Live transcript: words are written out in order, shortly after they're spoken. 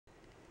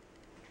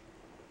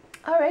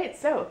All right,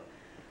 so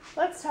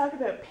let's talk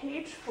about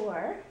page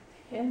 4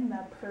 in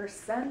the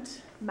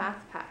percent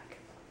math pack.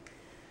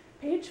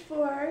 Page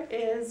 4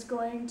 is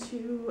going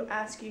to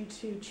ask you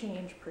to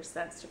change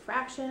percents to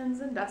fractions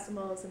and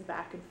decimals and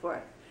back and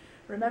forth.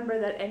 Remember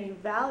that any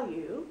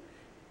value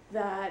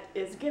that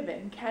is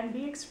given can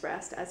be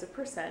expressed as a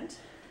percent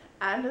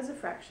and as a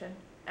fraction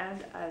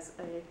and as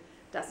a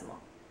decimal.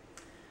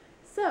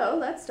 So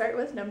let's start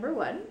with number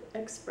 1,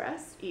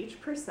 express each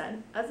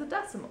percent as a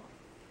decimal.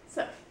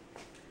 So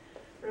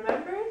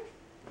remember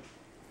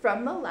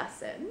from the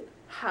lesson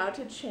how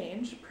to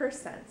change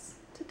percents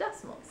to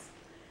decimals.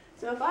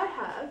 So if I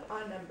have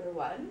on number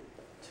 1,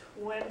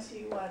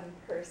 21%,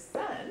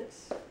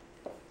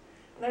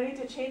 and I need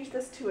to change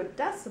this to a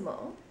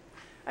decimal,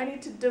 I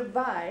need to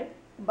divide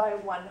by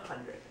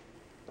 100.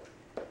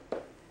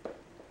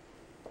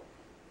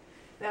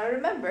 Now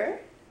remember,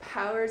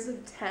 powers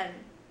of 10.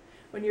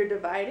 When you're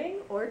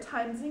dividing or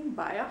timesing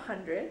by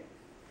 100,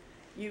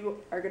 you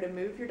are going to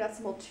move your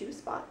decimal 2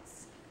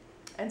 spots.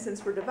 And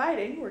since we're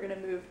dividing, we're going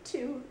to move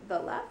to the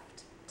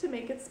left to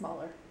make it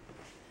smaller.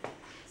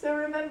 So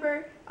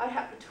remember, I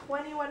have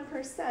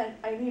 21%.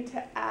 I need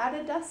to add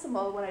a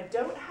decimal. When I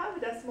don't have a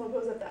decimal, it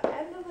goes at the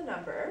end of the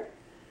number.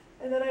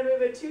 And then I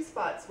move it 2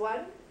 spots.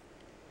 1,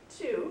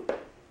 2.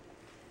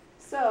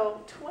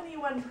 So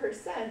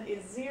 21%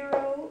 is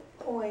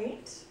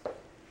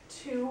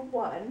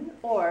 0.21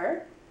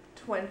 or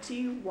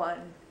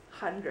 21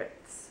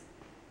 hundredths.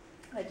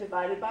 I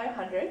divided by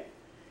 100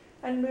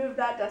 and moved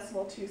that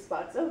decimal 2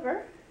 spots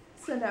over.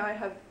 So now I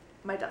have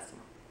my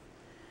decimal.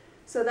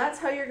 So that's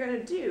how you're going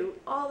to do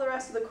all the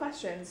rest of the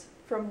questions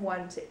from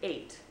 1 to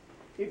 8.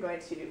 You're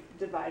going to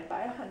divide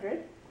by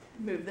 100,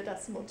 move the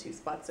decimal 2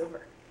 spots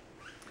over.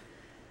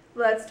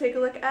 Let's take a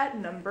look at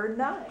number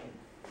 9.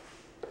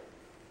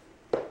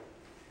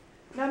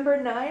 Number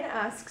 9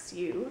 asks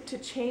you to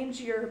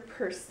change your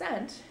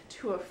percent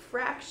to a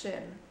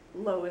fraction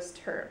lowest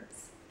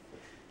terms.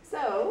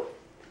 So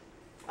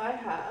I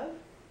have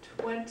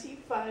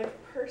 25%.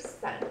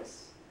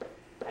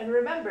 And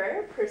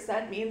remember,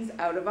 percent means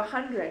out of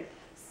 100.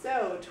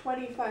 So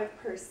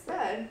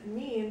 25%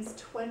 means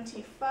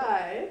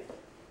 25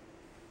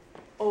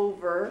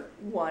 over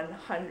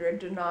 100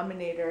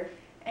 denominator.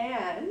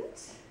 And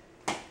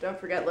don't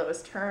forget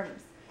lowest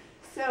terms.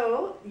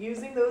 So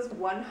using those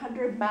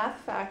 100 math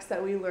facts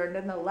that we learned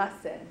in the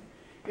lesson,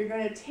 you're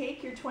going to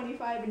take your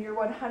 25 and your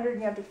 100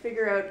 and you have to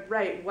figure out,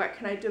 right, what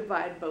can I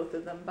divide both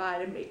of them by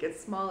to make it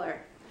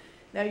smaller?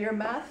 Now your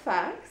math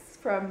facts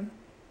from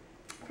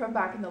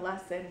back in the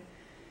lesson,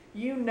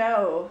 you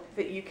know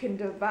that you can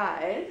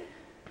divide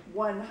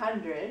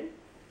 100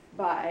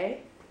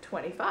 by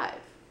 25.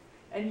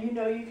 And you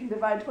know you can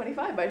divide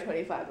 25 by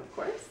 25, of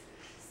course.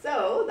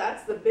 So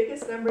that's the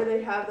biggest number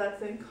they have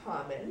that's in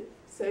common.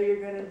 So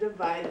you're going to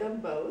divide them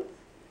both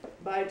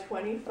by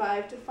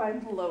 25 to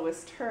find the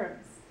lowest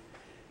terms.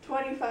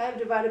 25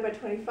 divided by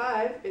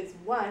 25 is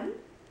 1.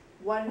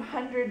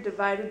 100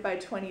 divided by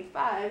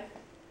 25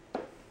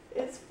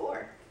 is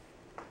 4.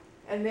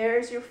 And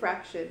there's your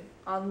fraction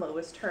on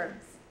lowest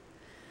terms.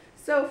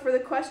 So for the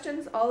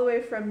questions all the way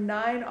from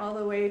 9 all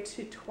the way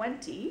to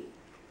 20,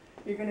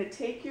 you're going to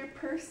take your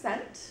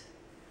percent,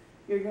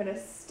 you're going to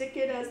stick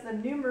it as the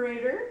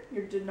numerator,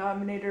 your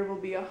denominator will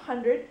be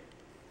 100,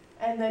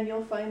 and then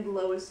you'll find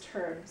lowest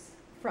terms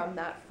from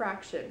that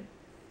fraction.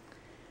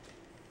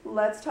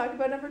 Let's talk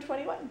about number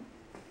 21.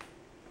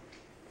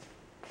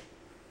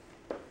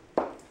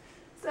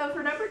 So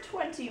for number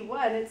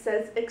 21, it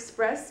says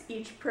express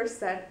each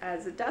percent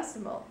as a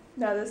decimal.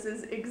 Now this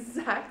is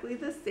exactly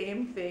the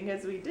same thing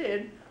as we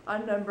did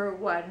on number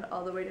 1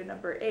 all the way to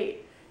number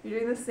 8. You're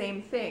doing the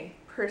same thing,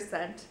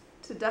 percent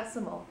to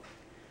decimal.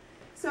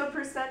 So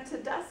percent to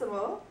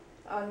decimal,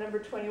 on number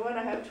 21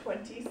 I have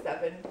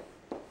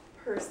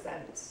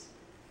 27%.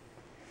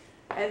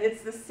 And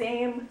it's the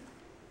same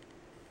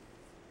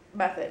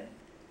method.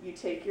 You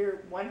take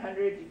your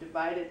 100, you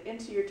divide it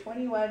into your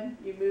 21,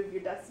 you move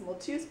your decimal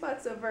 2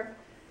 spots over.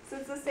 So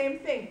it's the same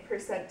thing,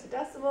 percent to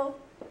decimal,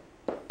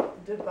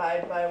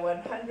 divide by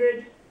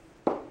 100.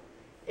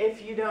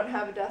 If you don't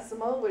have a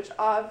decimal, which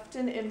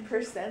often in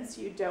percents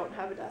you don't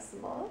have a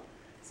decimal,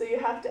 so you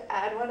have to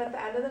add 1 at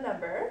the end of the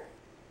number,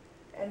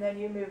 and then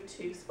you move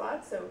 2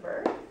 spots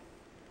over,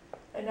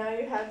 and now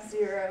you have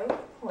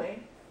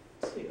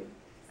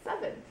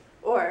 0.27,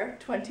 or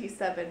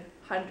 27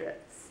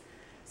 hundredths.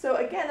 So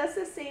again, that's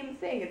the same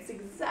thing. It's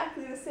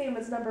exactly the same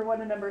as number 1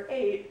 and number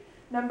 8.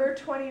 Number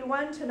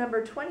 21 to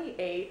number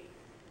 28,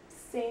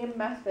 same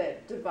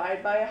method.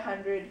 Divide by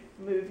 100,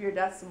 move your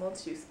decimal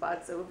 2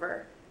 spots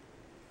over.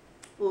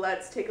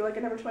 Let's take a look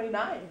at number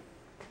 29.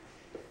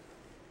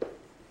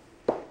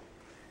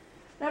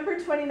 Number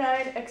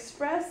 29,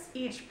 express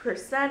each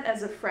percent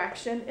as a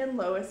fraction in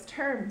lowest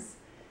terms.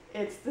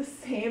 It's the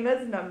same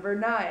as number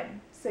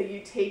 9. So you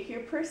take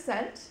your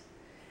percent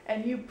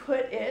and you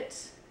put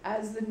it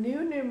as the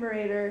new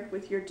numerator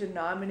with your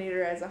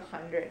denominator as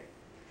 100.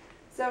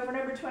 So for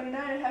number 29,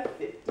 I have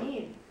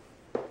 15.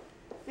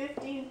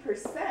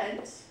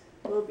 15%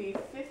 will be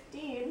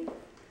 15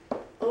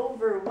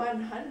 over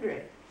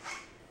 100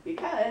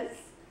 because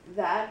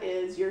that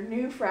is your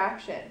new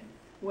fraction.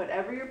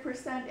 Whatever your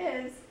percent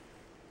is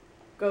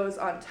goes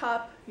on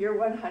top, your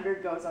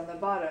 100 goes on the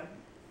bottom.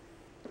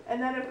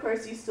 And then of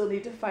course you still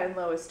need to find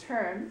lowest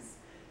terms.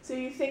 So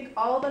you think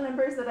all the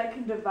numbers that I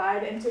can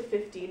divide into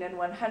 15 and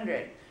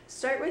 100.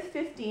 Start with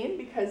 15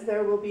 because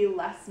there will be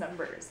less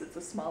numbers. It's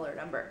a smaller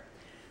number.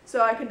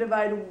 So I can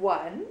divide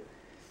 1,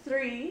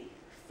 3,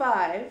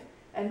 5,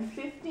 and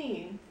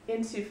 15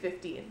 into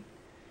 15.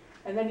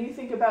 And then you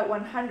think about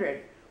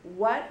 100.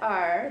 What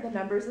are the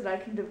numbers that I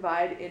can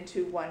divide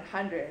into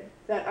 100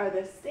 that are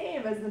the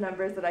same as the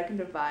numbers that I can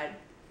divide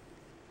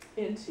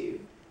into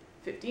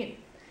 15?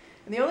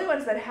 And the only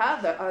ones that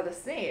are the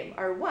same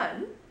are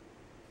 1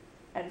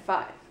 and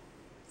 5.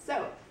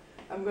 So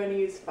I'm going to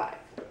use 5.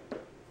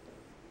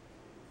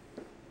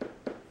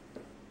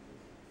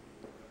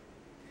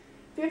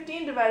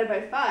 15 divided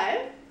by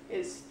 5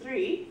 is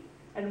 3,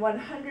 and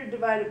 100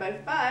 divided by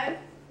 5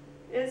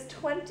 is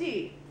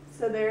 20.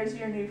 So there's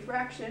your new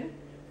fraction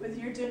with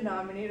your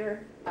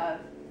denominator of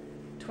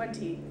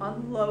 20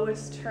 on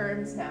lowest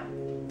terms now.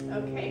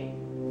 Okay,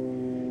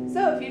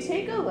 so if you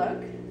take a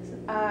look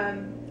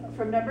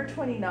from number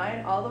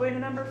 29 all the way to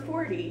number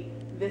 40,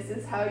 this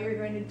is how you're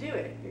going to do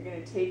it. You're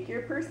going to take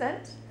your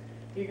percent,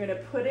 you're going to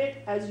put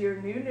it as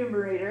your new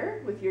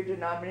numerator with your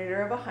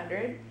denominator of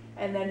 100,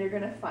 and then you're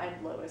going to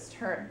find lowest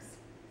terms.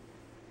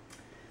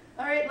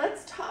 All right,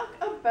 let's talk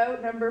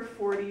about number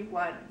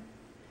 41.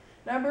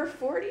 Number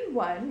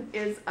 41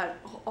 is a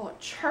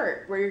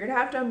chart where you're going to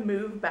have to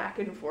move back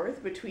and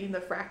forth between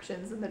the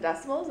fractions and the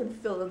decimals and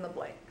fill in the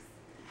blanks.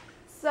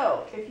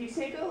 So if you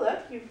take a look,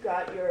 you've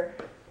got your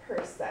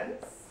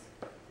percents.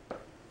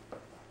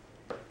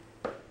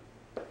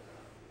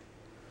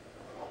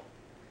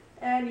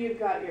 And you've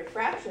got your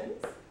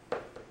fractions.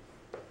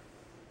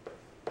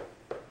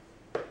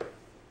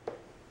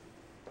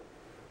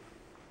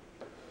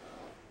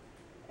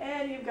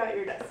 And you've got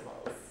your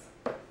decimals.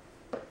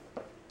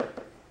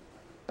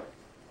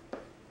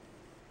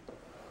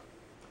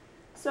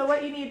 So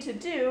what you need to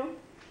do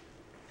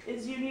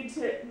is you need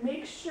to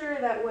make sure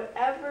that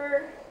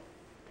whatever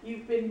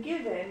you've been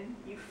given,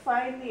 you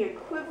find the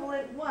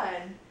equivalent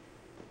one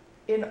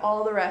in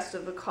all the rest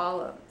of the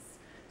columns.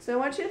 So I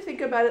want you to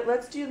think about it.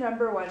 Let's do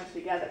number 1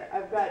 together.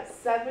 I've got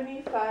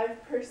 75%,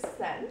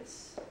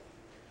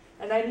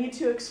 and I need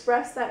to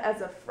express that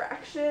as a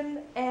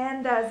fraction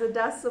and as a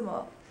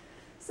decimal.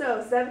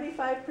 So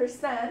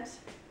 75%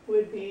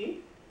 would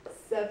be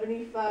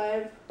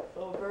 75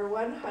 over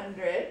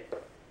 100.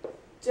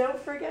 Don't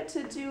forget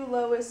to do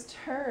lowest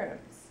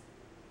terms.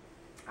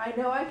 I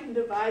know I can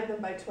divide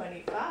them by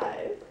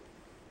 25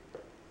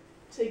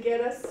 to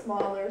get a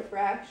smaller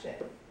fraction.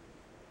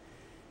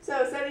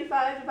 So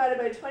 75 divided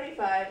by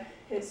 25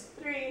 is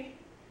 3.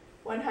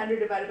 100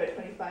 divided by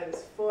 25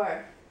 is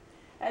 4.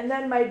 And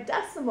then my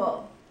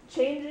decimal,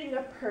 changing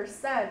a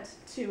percent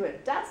to a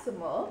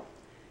decimal,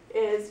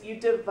 is you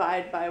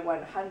divide by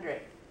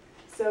 100.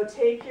 So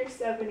take your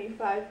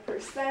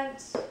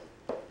 75%,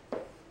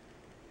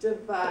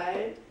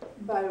 divide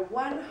by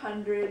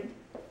 100,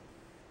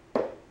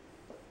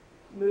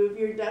 move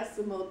your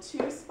decimal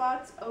 2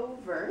 spots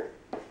over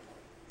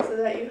so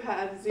that you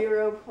have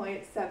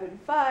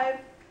 0.75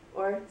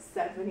 or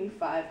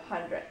 75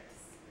 hundredths.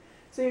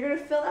 So you're going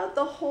to fill out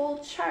the whole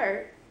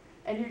chart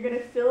and you're going to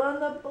fill in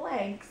the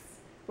blanks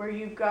where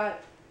you're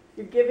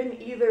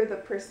given either the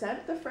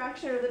percent, the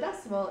fraction, or the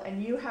decimal,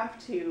 and you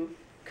have to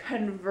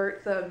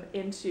convert them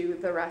into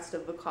the rest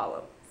of the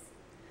columns.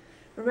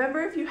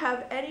 Remember, if you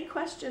have any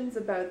questions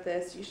about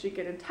this, you should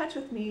get in touch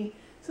with me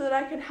so that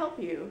I can help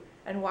you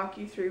and walk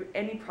you through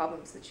any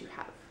problems that you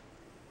have.